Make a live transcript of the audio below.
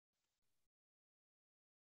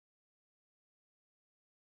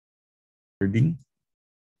Recording.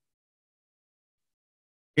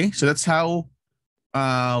 Okay, so that's how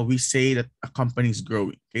we say that a company is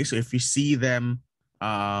growing. Okay, so if you see them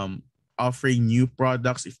offering new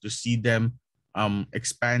products, if you see them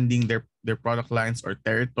expanding their product lines or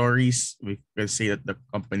territories, we can say that the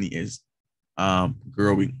company is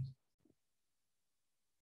growing.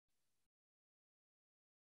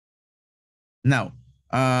 Now,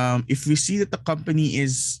 if we see that the company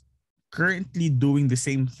is currently doing the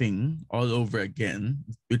same thing all over again,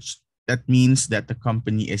 which that means that the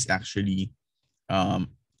company is actually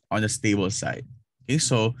um, on the stable side. Okay,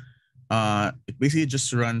 so it basically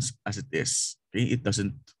just runs as it is. Okay, it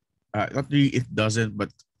doesn't, not really it doesn't,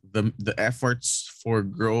 but the efforts for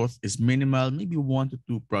growth is minimal. Maybe 1 to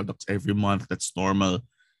 2 products every month. That's normal.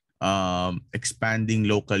 Expanding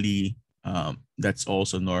locally, that's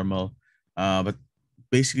also normal. But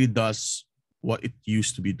basically does what it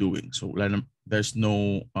used to be doing. So there's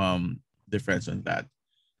no difference on that.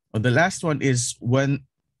 The last one is when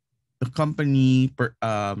the company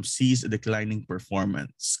sees a declining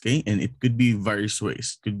performance, okay? And it could be various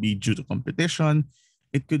ways. It could be due to competition.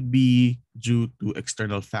 It could be due to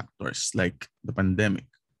external factors like the pandemic,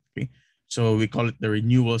 okay? So we call it the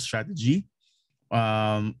renewal strategy.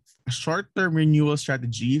 A short-term renewal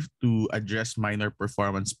strategy to address minor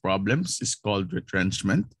performance problems is called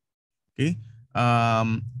retrenchment, okay?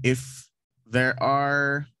 If there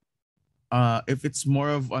are if it's more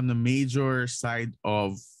of on the major side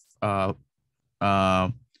of uh, uh,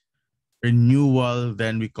 renewal,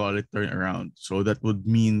 then we call it turnaround. So that would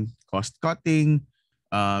mean cost cutting,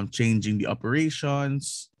 changing the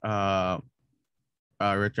operations,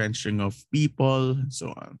 retrenching of people, and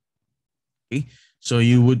so on. Okay, so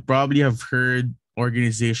you would probably have heard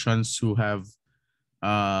organizations who have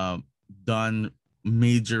uh, done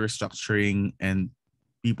major restructuring and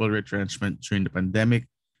people retrenchment during the pandemic,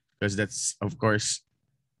 because that's of course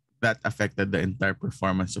that affected the entire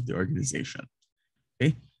performance of the organization.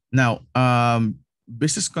 Okay. Now,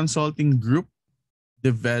 business consulting group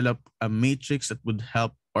developed a matrix that would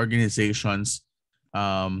help organizations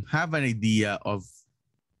have an idea of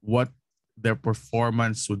what their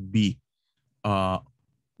performance would be.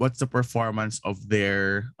 What's the performance of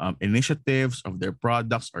their initiatives, of their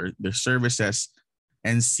products or their services,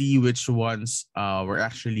 and see which ones were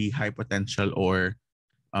actually high potential or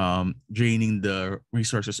draining the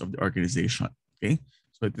resources of the organization. Okay,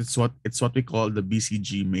 so it's what we call the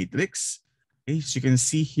BCG matrix. Okay, so you can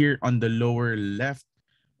see here on the lower left,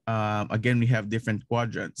 again we have different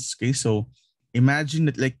quadrants. Okay, so imagine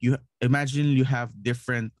you have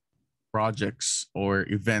different projects or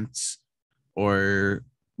events or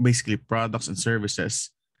basically products and services,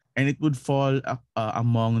 and it would fall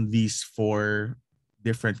among these 4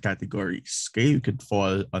 different categories. Okay, you could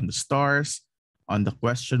fall on the stars, on the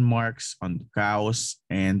question marks, on the cows,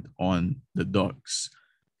 and on the dogs.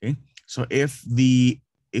 Okay, so if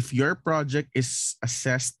your project is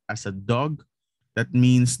assessed as a dog, that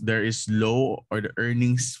means there is low or the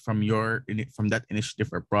earnings from that initiative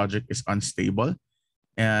or project is unstable.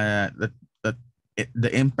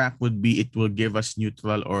 The impact would be it will give us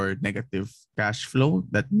neutral or negative cash flow.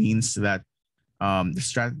 That means that the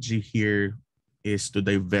strategy here is to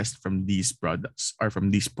divest from these products or from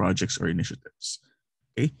these projects or initiatives.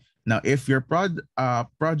 Okay. Now, if your project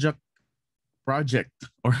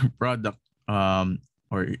or product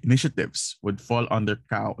or initiatives would fall under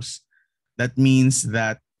cows, that means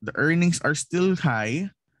that the earnings are still high.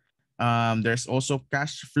 There's also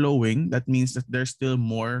cash flowing. That means that there's still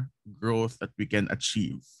more growth that we can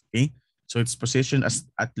achieve. Okay, so it's positioned as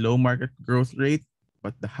at low market growth rate,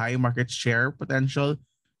 but the high market share potential.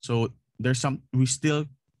 So there's some we still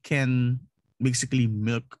can basically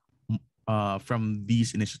milk from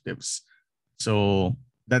these initiatives. So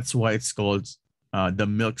that's why it's called the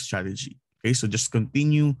milk strategy. Okay, so just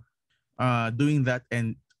continue doing that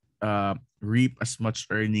and reap as much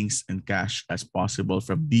earnings and cash as possible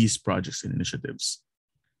from these projects and initiatives.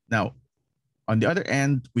 Now, on the other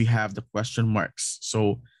end, we have the question marks.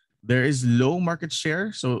 So there is low market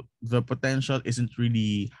share, so the potential isn't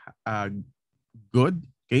really good,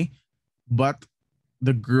 okay? But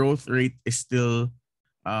the growth rate is still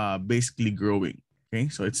basically growing, okay?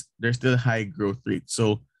 So there's still high growth rate.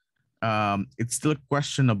 So it's still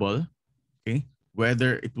questionable, okay,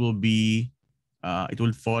 whether it will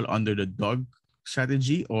fall under the dog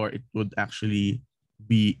strategy or it would actually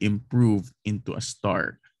be improved into a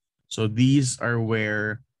star. So these are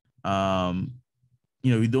where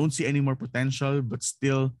we don't see any more potential, but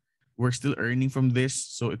still we're still earning from this.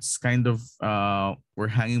 So it's kind of we're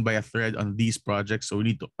hanging by a thread on these projects. So we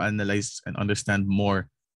need to analyze and understand more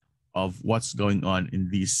of what's going on in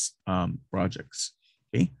these projects.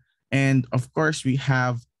 Okay, and of course we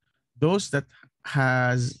have those that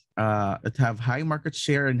have high market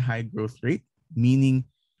share and high growth rate, meaning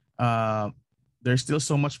uh, there's still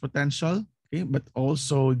so much potential. Okay, but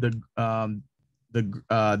also the uh,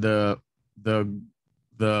 the the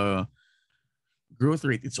the growth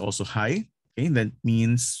rate is also high. Okay, that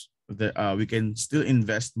means that we can still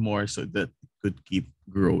invest more so that it could keep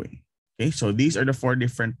growing. Okay, so these are the four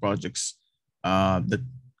different projects that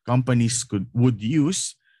companies would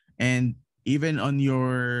use, and even on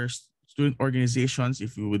your student organizations,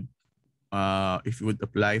 if you would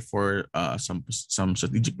apply for some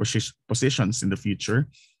strategic positions in the future,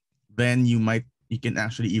 then you can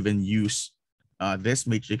actually even use this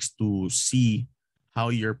matrix to see how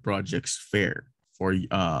your projects fare for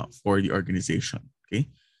the organization. Okay,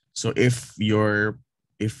 so if you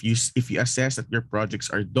assess that your projects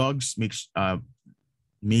are dogs,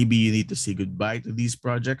 maybe you need to say goodbye to these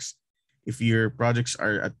projects. If your projects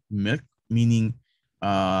are at milk, meaning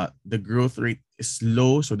the growth rate is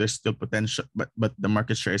low, so there's still potential, but the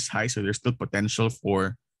market share is high, so there's still potential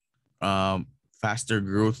for um, faster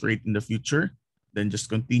growth rate in the future, then just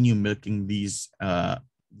continue milking these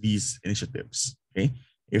initiatives. Okay,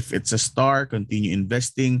 if it's a star, continue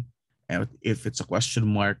investing, and if it's a question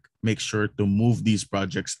mark, make sure to move these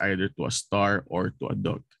projects either to a star or to a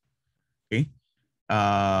dog. Okay.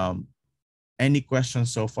 Um, any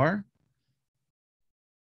questions so far?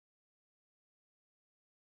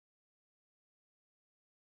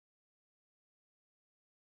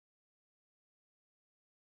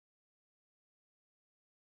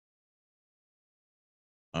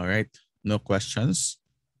 All right, no questions.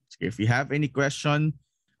 Okay, if you have any question,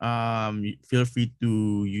 feel free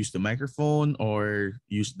to use the microphone or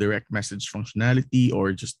use direct message functionality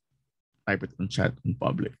or just type it on chat in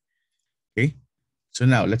public. Okay, so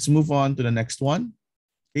now let's move on to the next one.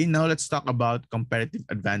 Okay, now let's talk about competitive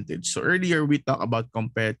advantage. So earlier we talked about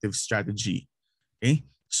competitive strategy. Okay,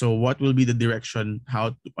 so what will be the direction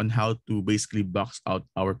on how to basically box out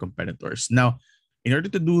our competitors? Now, in order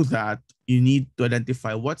to do that, you need to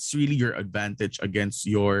identify what's really your advantage against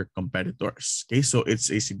your competitors. Okay, so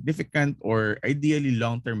it's a significant or ideally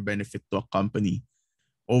long-term benefit to a company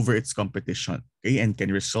over its competition. Okay, and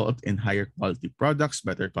can result in higher quality products,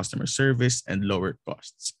 better customer service, and lower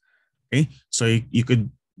costs. Okay, so you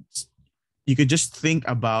could just think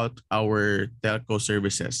about our telco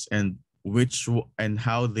services and and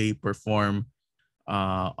how they perform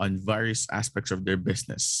on various aspects of their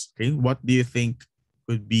business. Okay, what do you think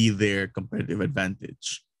could be their competitive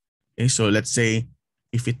advantage? Okay, so let's say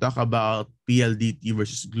if we talk about PLDT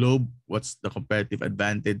versus Globe, what's the competitive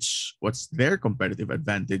advantage? What's their competitive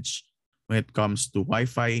advantage when it comes to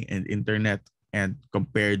Wi-Fi and internet and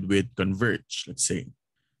compared with Converge, let's say?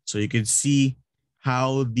 So you can see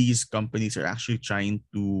how these companies are actually trying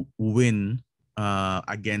to win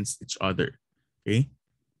against each other. Okay,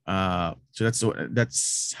 so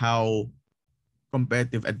that's how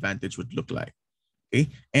competitive advantage would look like. Okay,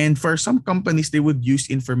 and for some companies, they would use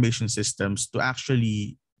information systems to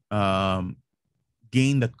actually um,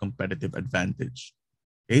 gain that competitive advantage.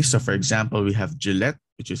 Okay, so for example, we have Gillette,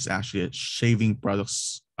 which is actually a shaving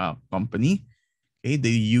products company. Okay,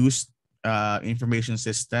 they use information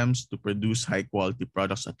systems to produce high quality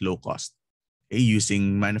products at low cost. Okay,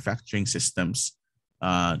 using manufacturing systems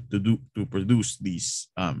to produce these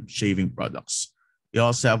shaving products. They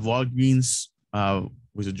also have Walgreens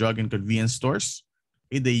with the drug and convenience stores.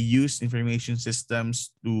 Okay, they use information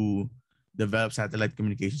systems to develop satellite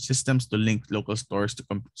communication systems to link local stores to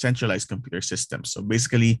centralized computer systems. So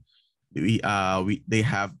basically, they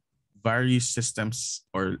have various systems,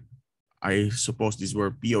 or I suppose these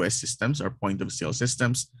were POS systems or point of sale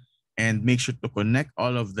systems, and make sure to connect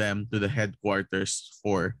all of them to the headquarters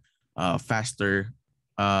for faster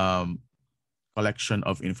um, collection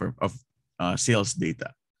of sales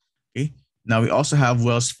data. Okay. Now we also have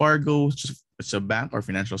Wells Fargo, which is it's a bank or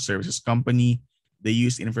financial services company. They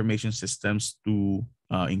use information systems to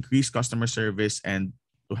increase customer service and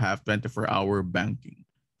to have 24-hour banking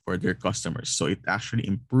for their customers. So it actually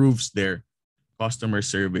improves their customer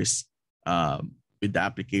service with the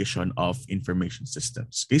application of information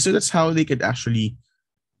systems. Okay, so that's how they could actually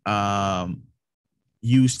um,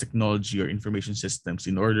 use technology or information systems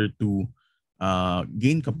in order to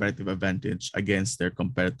gain competitive advantage against their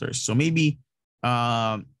competitors. So maybe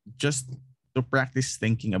just to practice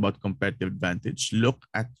thinking about competitive advantage, look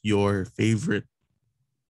at your favorite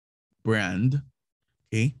brand.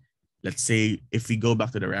 Okay, let's say if we go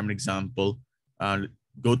back to the ramen example,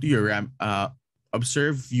 go to your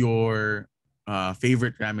observe your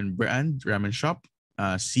favorite ramen brand, ramen shop.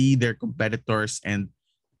 see their competitors and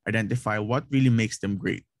identify what really makes them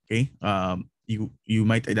great. Okay, you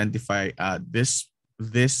might identify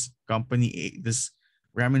this company A, this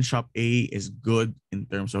ramen shop A is good in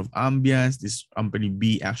terms of ambience. This company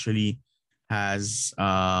B actually has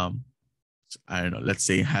I don't know, let's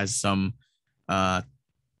say has some uh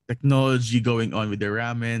technology going on with the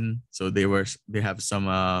ramen. So they have some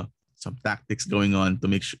tactics going on to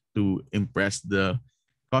make sure to impress the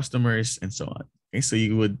customers and so on. Okay, so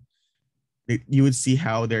you would see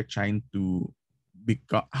how they're trying to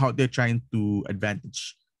how they're trying to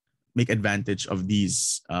make advantage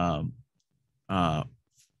uh,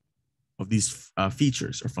 of these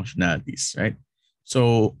features or functionalities, right?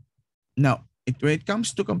 So now, when it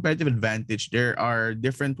comes to competitive advantage, there are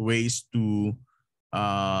different ways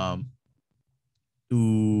um,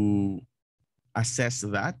 to assess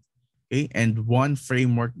that. Okay, and one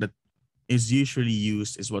framework that is usually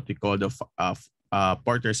used is what we call the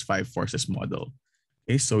Porter's five forces model.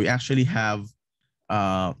 Okay, so we actually have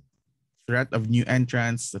uh, threat of new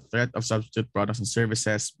entrants, the threat of substitute products and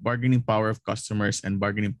services, bargaining power of customers, and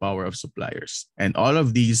bargaining power of suppliers. And all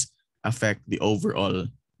of these affect the overall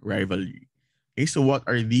rivalry. Okay, so what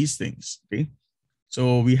are these things? Okay,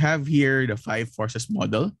 so we have here the five forces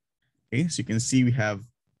model. Okay, so you can see we have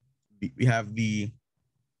the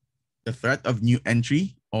threat of new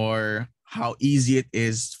entry, or how easy it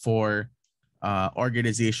is for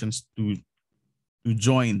organizations to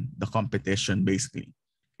join the competition, basically.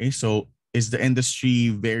 Okay, so is the industry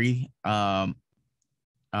very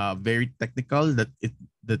technical that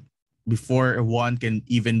before one can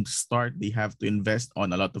even start, they have to invest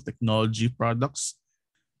on a lot of technology products.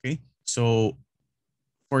 Okay, so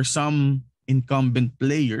for some incumbent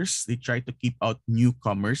players, they try to keep out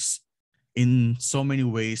newcomers in so many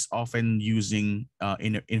ways, often using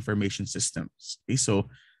information systems. Okay, so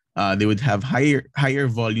they would have higher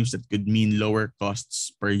volumes that could mean lower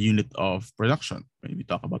costs per unit of production when we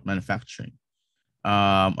talk about manufacturing.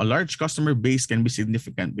 A large customer base can be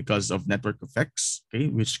significant because of network effects, okay,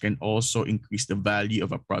 which can also increase the value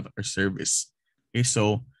of a product or service. Okay,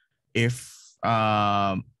 so if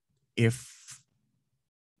um, if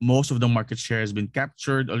most of the market share has been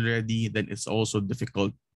captured already, then it's also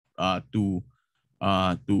difficult to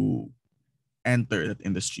enter that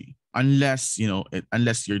industry, unless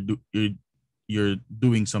unless you're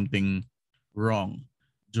doing something wrong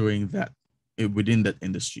during that within that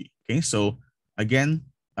industry. Okay, so again,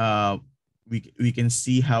 we can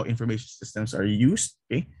see how information systems are used.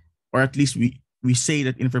 Okay, or at least we say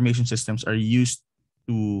that information systems are used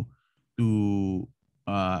to to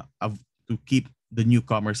to keep the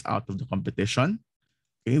newcomers out of the competition.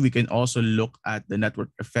 Okay, we can also look at the network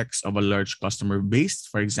effects of a large customer base.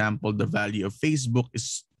 For example, the value of Facebook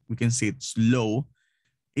is, we can say it's low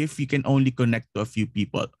if you can only connect to a few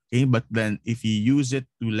people. Okay, but then if you use it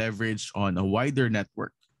to leverage on a wider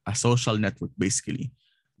network, a social network basically,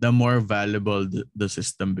 the more valuable the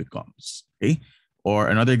system becomes. Okay, or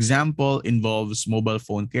another example involves mobile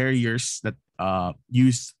phone carriers that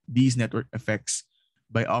use these network effects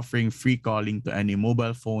by offering free calling to any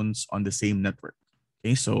mobile phones on the same network.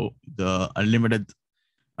 Okay, so the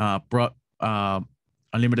uh, pro, uh,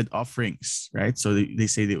 unlimited offerings, right? So they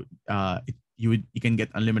say that you can get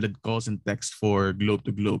unlimited calls and text for globe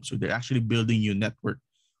to globe. So they're actually building your network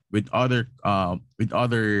with other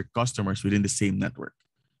customers within the same network.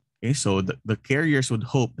 Okay, so the carriers would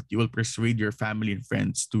hope that you will persuade your family and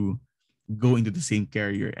friends to go into the same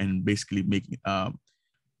carrier and basically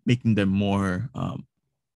making them more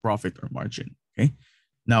profit or margin. Okay,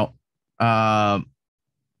 now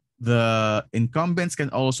the incumbents can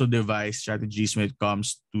also devise strategies when it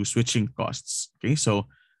comes to switching costs. Okay, so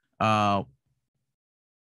uh,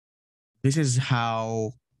 this is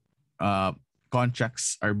how uh,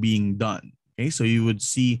 contracts are being done. Okay, so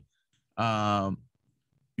um,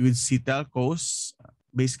 you would see telcos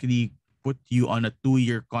basically put you on a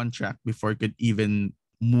 2-year contract before you could even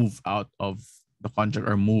move out of the contract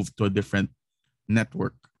or move to a different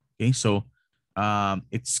network. Okay, so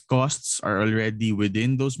its costs are already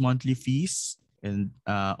within those monthly fees and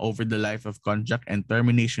over the life of contract, and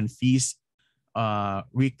termination fees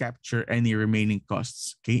recapture any remaining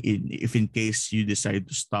costs. Okay, if in case you decide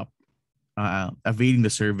to stop availing the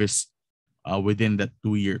service within that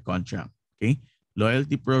 2-year contract. Okay,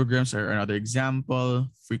 loyalty programs are another example.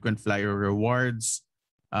 Frequent flyer rewards,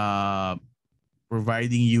 uh,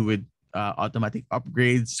 providing you with automatic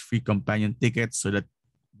upgrades, free companion tickets, so that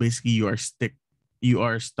basically you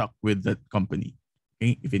are stuck with that company.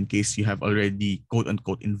 Okay, if in case you have already quote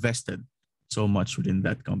unquote invested so much within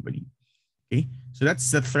that company. Okay, so that's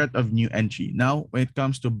the threat of new entry. Now, when it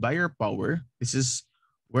comes to buyer power, this is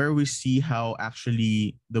where we see how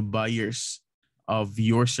actually the buyers of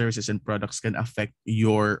your services and products can affect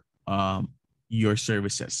your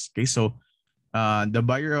services. Okay, so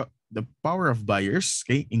the power of buyers,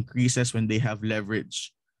 okay, increases when they have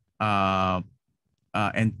leverage, uh,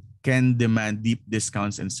 and can demand deep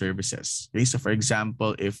discounts and services. Okay, so for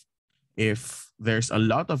example, if there's a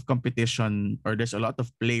lot of competition or there's a lot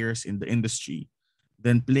of players in the industry,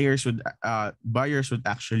 then buyers would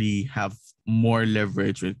actually have more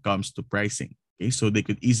leverage when it comes to pricing. Okay, so they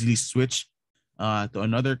could easily switch to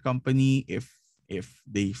another company if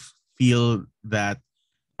they feel that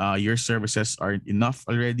your services aren't enough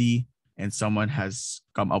already, and someone has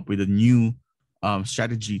come up with a new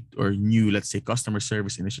strategy or new, let's say, customer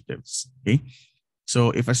service initiatives. Okay,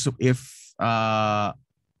 so if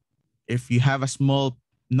you have a small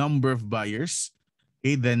number of buyers,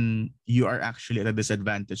 okay, then you are actually at a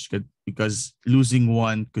disadvantage because losing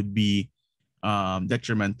one could be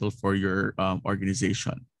detrimental for your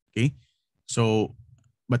organization. Okay, so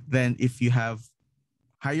but then if you have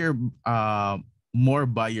higher more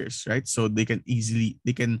buyers, right? So they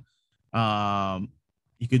can um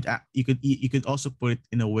you could also put it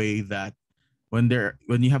in a way that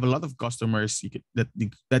when you have a lot of customers, you could,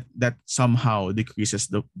 that somehow decreases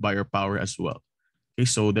the buyer power as well. Okay,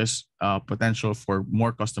 so there's potential for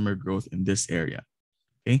more customer growth in this area.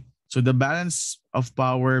 Okay, so the balance of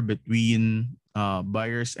power between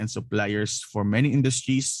buyers and suppliers for many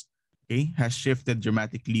industries, okay, has shifted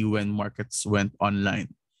dramatically when markets went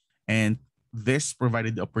online, and this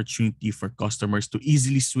provided the opportunity for customers to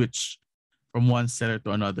easily switch from one seller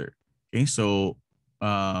to another. Okay, so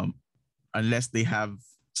um, unless they have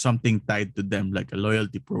something tied to them like a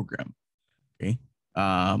loyalty program. Okay,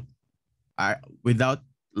 um, I without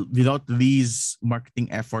these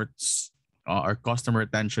marketing efforts or customer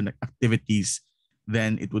retention activities,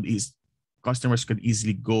 then customers could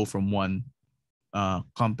easily go from one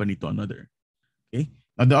company to another. Okay.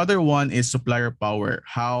 Now the other one is supplier power.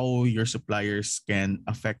 How your suppliers can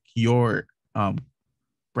affect your um,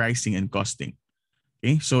 pricing and costing.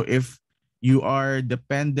 Okay. So if you are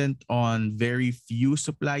dependent on very few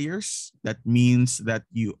suppliers, that means that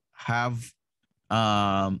you have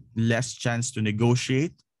less chance to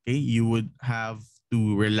negotiate. Okay, you would have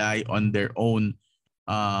to rely on their own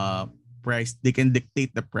uh, price. They can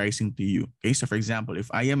dictate the pricing to you. Okay, so for example, if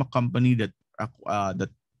I am a company that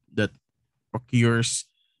procures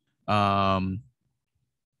um,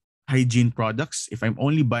 hygiene products, if I'm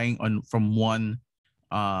only buying on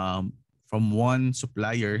um, from one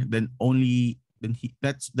supplier, then only then he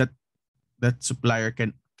that supplier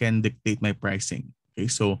can dictate my pricing. Okay,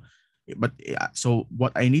 so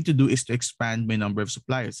what I need to do is to expand my number of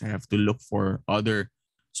suppliers. I have to look for other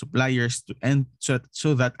suppliers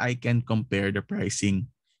so that I can compare the pricing,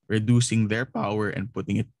 reducing their power and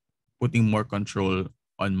putting more control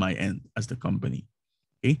on my end as the company.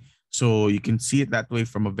 Okay, so you can see it that way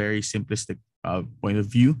from a very simplistic point of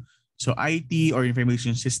view. So IT or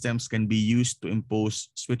information systems can be used to impose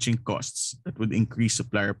switching costs that would increase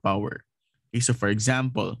supplier power. Okay, so for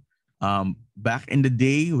example, back in the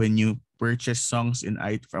day when you purchase songs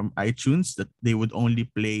from iTunes, that they would only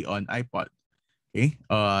play on iPod. Okay,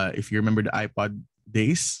 if you remember the iPod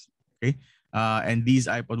days, okay, and these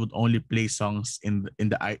iPod would only play songs in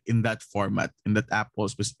that format, in that Apple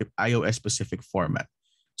specific iOS specific format.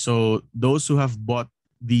 So those who have bought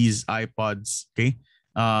these iPods, okay,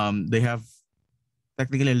 they have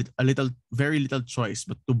technically very little choice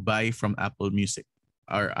but to buy from Apple Music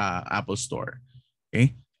or Apple Store.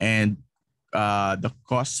 Okay, and the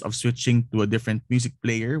cost of switching to a different music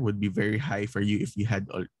player would be very high for you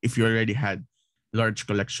if you already had large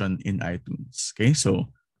collection in iTunes. Okay,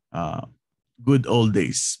 so uh, good old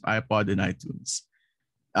days, iPod and iTunes.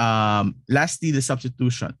 Lastly, the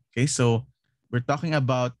substitution. Okay, so we're talking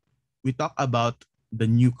about we talk about the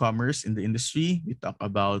newcomers in the industry. We talk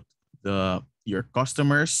about the your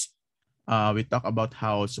customers. We talk about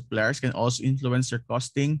how suppliers can also influence their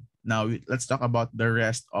costing. Now let's talk about the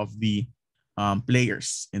rest of the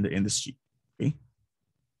players in the industry. Okay,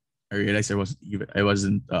 I realized I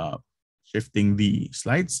wasn't shifting the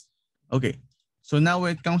slides. Okay, so now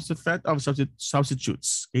when it comes to threat of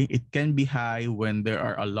substitutes, okay, it can be high when there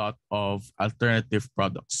are a lot of alternative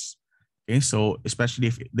products. Okay, so especially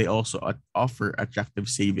if they also offer attractive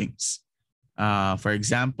savings. For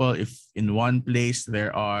example, if in one place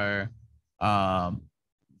there are um,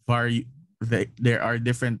 there are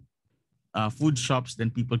different food shops,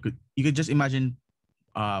 then you could just imagine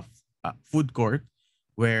food court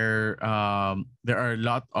where there are a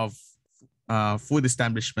lot of food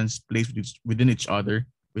establishments placed within each other,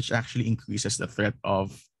 which actually increases the threat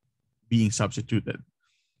of being substituted.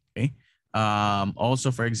 Okay.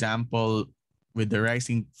 Also, for example, with the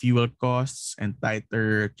rising fuel costs and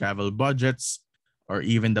tighter travel budgets, or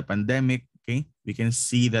even the pandemic, okay, we can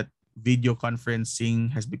see that video conferencing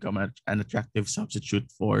has become an attractive substitute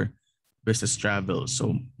for business travel.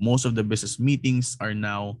 So most of the business meetings are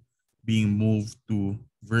now being moved to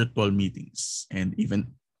virtual meetings, and even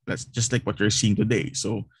that's just like what you're seeing today.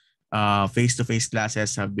 So face-to-face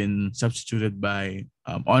classes have been substituted by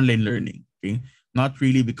online learning. Okay, not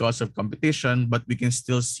really because of competition, but we can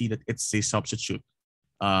still see that it's a substitute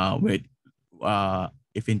with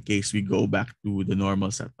if in case we go back to the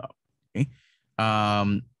normal setup. Okay.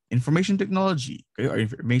 Information technology, okay, or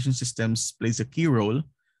information systems plays a key role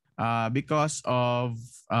because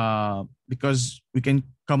we can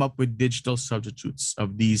come up with digital substitutes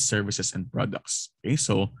of these services and products. Okay,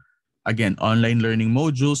 so again, online learning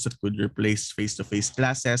modules that could replace face-to-face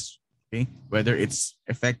classes. Okay, whether it's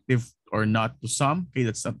effective or not to some, okay,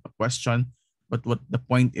 that's not a question. But what the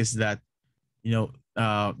point is that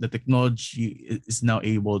the technology is now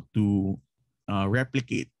able to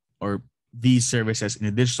replicate or these services in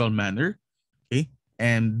a digital manner, okay,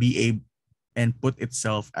 and be able and put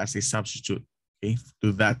itself as a substitute, okay,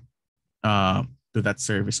 uh, to that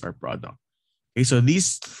service or product. Okay, so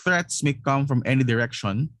these threats may come from any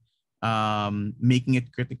direction, making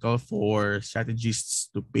it critical for strategists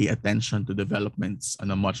to pay attention to developments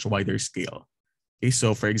on a much wider scale. Okay,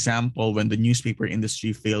 so for example, when the newspaper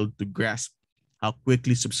industry failed to grasp how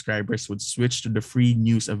quickly subscribers would switch to the free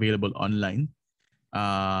news available online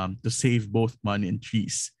to save both money and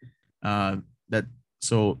trees. That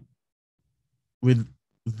so with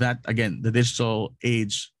that again, the digital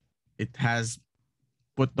age, it has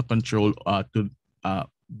put the control to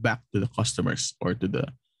back to the customers or to the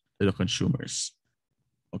consumers.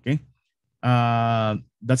 Okay.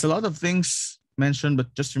 That's a lot of things mentioned,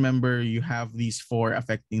 but just remember you have these four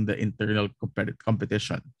affecting the internal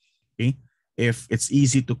competition. Okay, if it's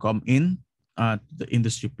easy to come in the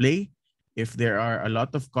industry play, if there are a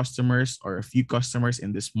lot of customers or a few customers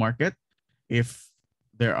in this market, if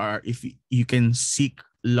you can seek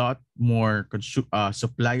a lot more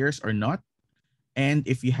suppliers or not, and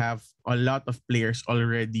if you have a lot of players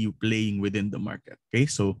already playing within the market. Okay,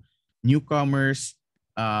 so newcomers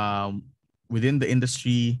within the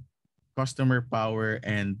industry, customer power,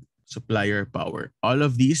 and supplier power. All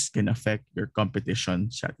of these can affect your competitive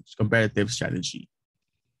strategy.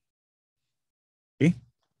 Okay.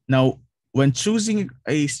 Now, when choosing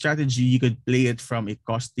a strategy, you could play it from a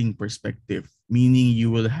costing perspective, meaning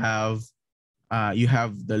you have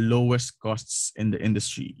the lowest costs in the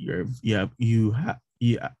industry. You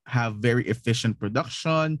have very efficient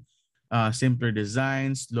production, simpler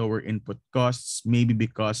designs, lower input costs, maybe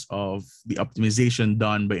because of the optimization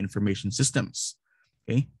done by information systems.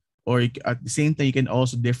 Okay. Or at the same time, you can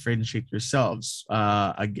also differentiate yourselves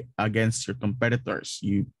against your competitors.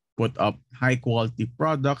 You put up high quality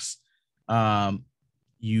products. Um,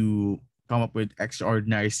 you come up with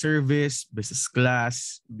extraordinary service, business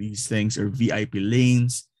class, these things are VIP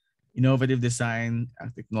lanes, innovative design,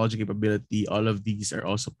 technology capability. All of these are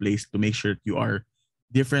also placed to make sure that you are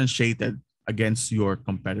differentiated against your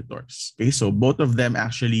competitors. Okay, so both of them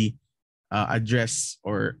actually address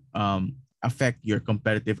or affect your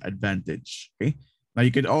competitive advantage. Okay, now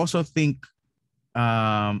you could also think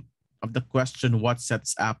of the question, what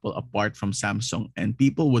sets Apple apart from Samsung? And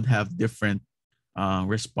people would have different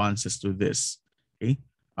responses to this. Okay,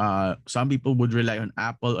 some people would rely on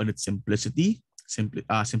Apple on its simplicity.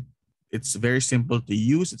 It's very simple to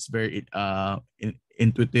use. It's very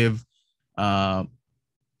intuitive. Uh,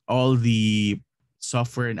 all the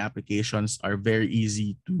software and applications are very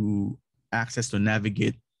easy to access to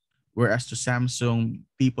navigate. Whereas to Samsung,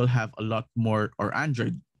 people have a lot more, or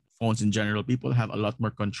Android phones in general, people have a lot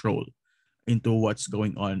more control into what's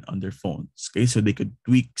going on their phones. Okay, so they could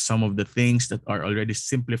tweak some of the things that are already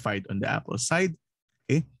simplified on the Apple side.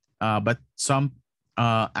 Okay, but some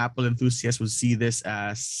Apple enthusiasts would see this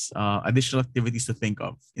as additional activities to think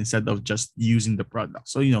of instead of just using the product.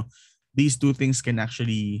 So these two things can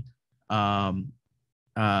actually um,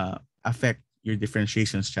 affect your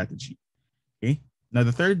differentiation strategy. Okay. Now,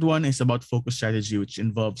 the third one is about focus strategy, which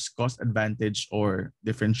involves cost advantage or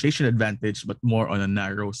differentiation advantage, but more on a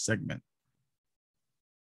narrow segment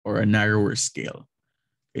or a narrower scale.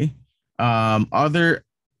 Okay. Other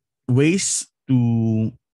ways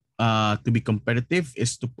to be competitive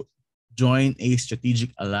is to join a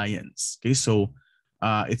strategic alliance. Okay, so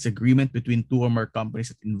it's agreement between two or more companies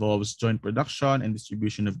that involves joint production and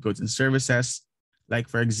distribution of goods and services. Like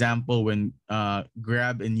for example, when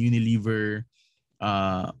Grab and Unilever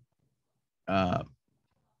uh, uh,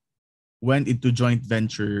 went into joint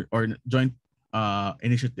venture or joint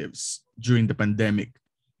initiatives during the pandemic,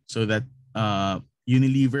 so that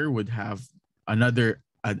Unilever would have an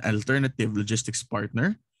alternative logistics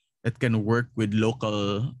partner that can work with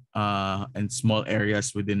local and small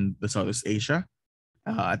areas within the Southeast Asia.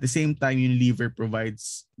 At the same time, Unilever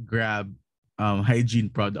provides Grab hygiene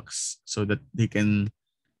products so that they can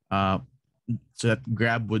uh, so that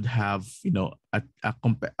Grab would have,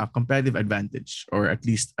 a competitive advantage, or at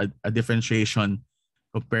least a differentiation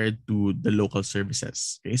compared to the local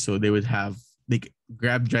services. Okay, so they would have the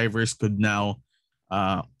Grab drivers could now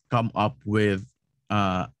come up with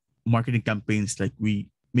uh, marketing campaigns like, we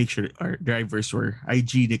make sure that our drivers were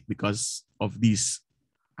hygienic because of these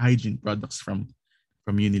hygiene products from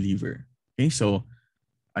Unilever. Okay, so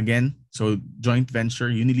again, so joint venture,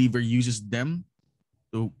 Unilever uses them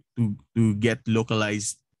to get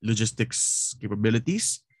localized logistics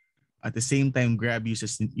capabilities. At the same time, Grab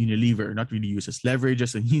uses Unilever, not really uses,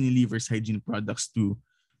 leverages on Unilever's hygiene products to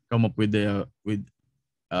come up with a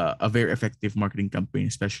very effective marketing campaign,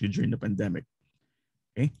 especially during the pandemic.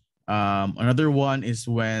 Okay. Another one is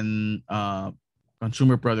when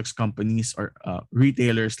consumer products companies or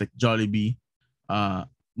retailers like Jollibee uh,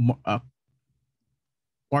 uh,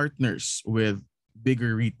 partners with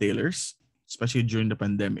bigger retailers, especially during the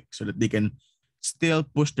pandemic, so that they can still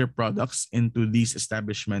push their products into these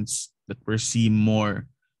establishments that were seen more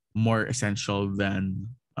essential than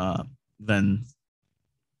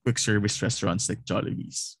quick service restaurants like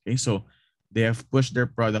Jollibee's. Okay, so they have pushed their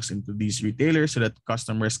products into these retailers so that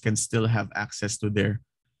customers can still have access to their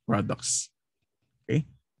products. Okay,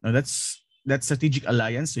 now that's strategic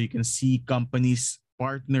alliance. So you can see companies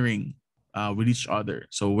partnering with each other.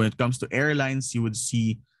 So when it comes to airlines, you would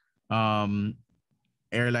see um,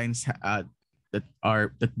 airlines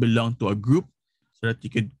that belong to a group, so that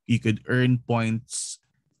you could earn points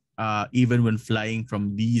even when flying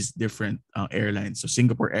from these different airlines. So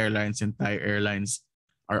Singapore Airlines and Thai Airlines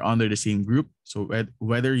are under the same group. So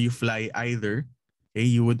whether you fly either, okay,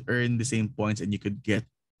 you would earn the same points, and you could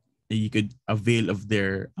avail of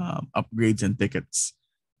their upgrades and tickets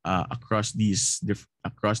across these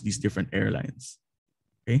different airlines.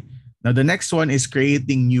 Okay. Now the next one is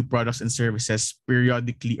creating new products and services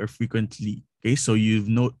periodically or frequently. Okay, so you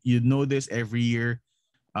know this every year.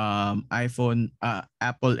 Apple and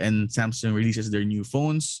Samsung releases their new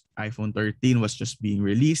phones. iPhone 13 was just being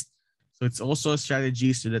released, so it's also a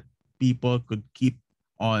strategy so that people could keep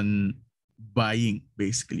on buying,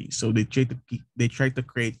 basically. So they try to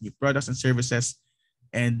create new products and services,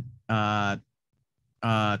 and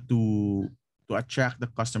to attract the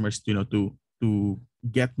customers, to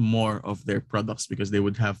get more of their products, because they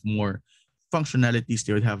would have more functionalities,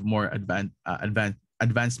 they would have more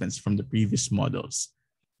advancements from the previous models.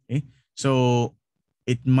 Okay, so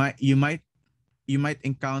it might you might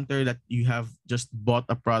encounter that you have just bought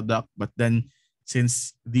a product, but then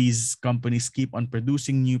since these companies keep on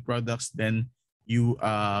producing new products, then you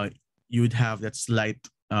would have that slight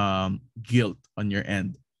guilt on your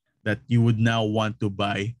end, that you would now want to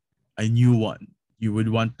buy a new one. You would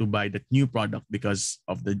want to buy that new product because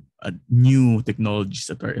of the new technologies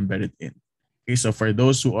that are embedded in. Okay, so for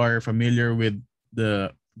those who are familiar with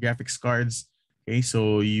the graphics cards, okay,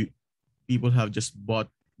 so you people have just bought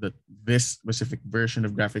this specific version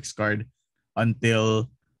of graphics card until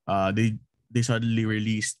they suddenly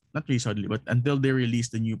released, not really suddenly, but until they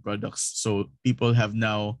released the new products. So people have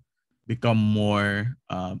now become more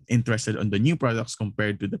interested on the new products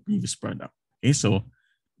compared to the previous product. Okay, so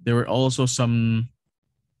there were also some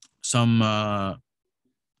I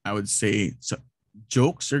would say,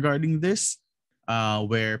 jokes regarding this,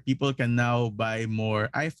 where people can now buy more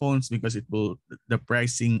iPhones because the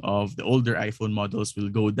pricing of the older iPhone models will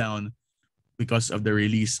go down because of the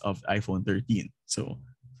release of iPhone 13. So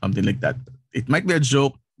something like that. It might be a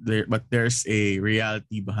joke there, but there's a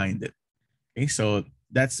reality behind it. Okay, so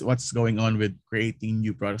that's what's going on with creating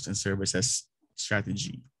new products and services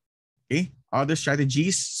strategy. Okay, other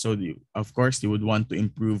strategies. So of course, you would want to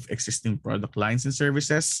improve existing product lines and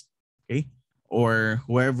services. Okay, or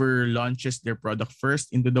whoever launches their product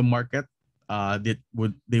first into the market,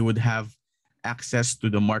 they would have access to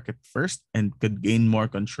the market first and could gain more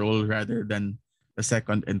control rather than the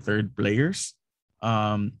second and third players.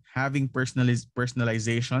 Having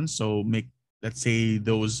personalization, so make, let's say,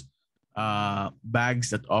 those bags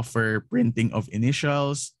that offer printing of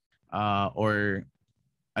initials, or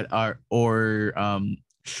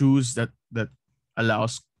shoes that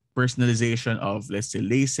allows personalization of, let's say,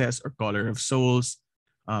 laces or color of soles.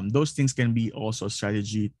 Those things can be also a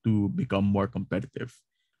strategy to become more competitive.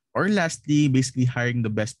 Or lastly, basically hiring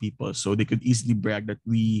the best people, so they could easily brag that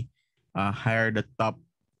we hire the top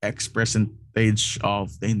X percentage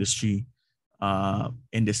of the industry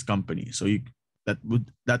in this company. So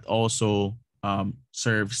that also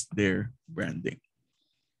serves their branding.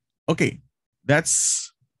 Okay,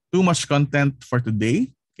 that's too much content for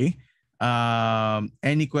today. Okay.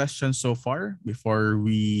 Any questions so far before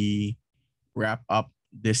we wrap up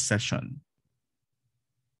this session?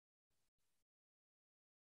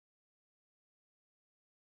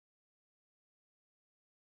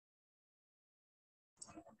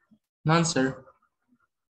 None, sir.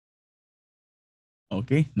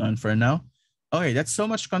 Okay, none for now. Okay, that's so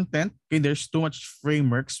much content. Okay, there's too much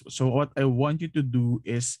frameworks. So what I want you to do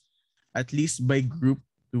is at least by group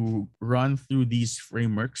to run through these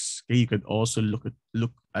frameworks. Okay, you could also look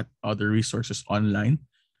at other resources online.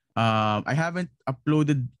 I haven't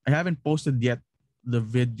posted yet the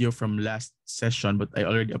video from last session, but I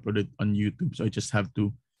already uploaded on YouTube. So I just have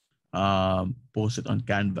to post it on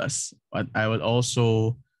Canvas. But I will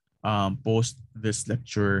also post this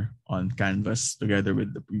lecture on Canvas together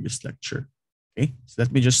with the previous lecture. Okay, so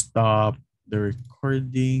let me just stop the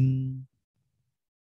recording.